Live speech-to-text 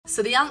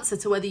So the answer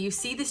to whether you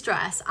see this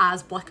dress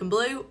as black and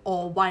blue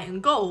or white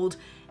and gold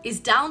is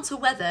down to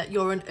whether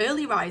you're an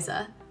early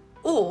riser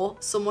or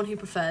someone who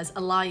prefers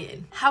a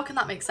lie-in. How can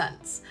that make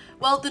sense?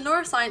 Well, the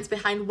neuroscience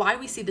behind why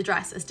we see the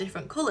dress as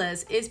different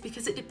colours is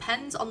because it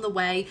depends on the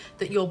way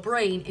that your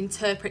brain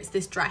interprets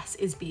this dress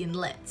is being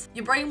lit.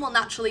 Your brain will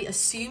naturally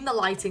assume the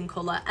lighting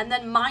colour and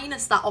then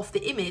minus that off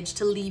the image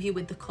to leave you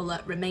with the colour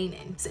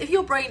remaining. So if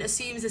your brain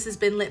assumes this has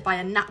been lit by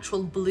a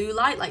natural blue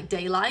light, like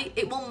daylight,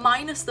 it will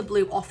minus the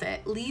blue off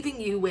it,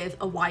 leaving you with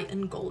a white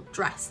and gold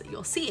dress that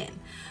you're seeing.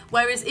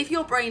 Whereas if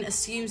your brain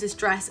assumes this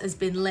dress has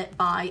been lit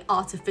by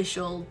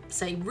artificial,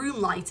 say, room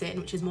lighting,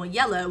 which is more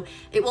yellow,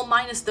 it will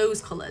minus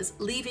those colours,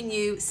 leaving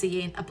you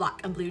seeing a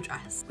black and blue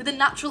dress. With a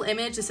natural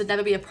image, this would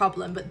never be a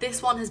problem, but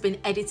this one has been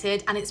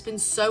edited and it's been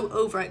so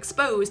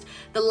overexposed,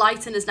 the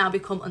lighting has now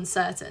become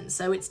uncertain.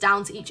 So it's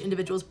down to each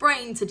individual's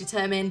brain to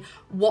determine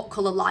what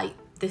colour light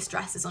this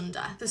dress is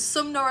under. So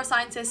some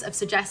neuroscientists have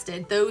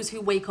suggested those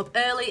who wake up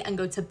early and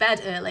go to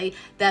bed early,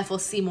 therefore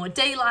see more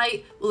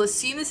daylight, will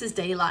assume this is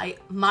daylight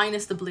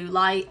minus the blue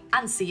light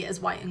and see it as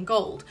white and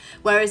gold.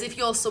 Whereas if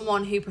you're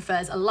someone who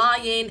prefers a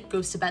lie-in,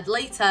 goes to bed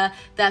later,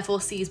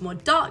 therefore sees more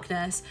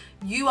darkness,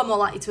 you are more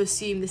likely to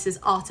assume this is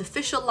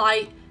artificial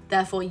light,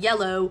 therefore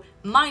yellow,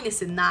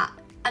 minusing that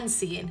and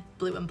seeing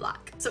blue and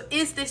black. So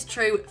is this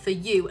true for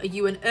you? Are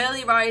you an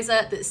early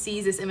riser that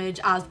sees this image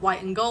as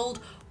white and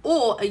gold?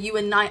 Or are you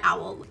a night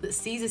owl that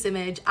sees this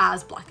image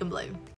as black and blue?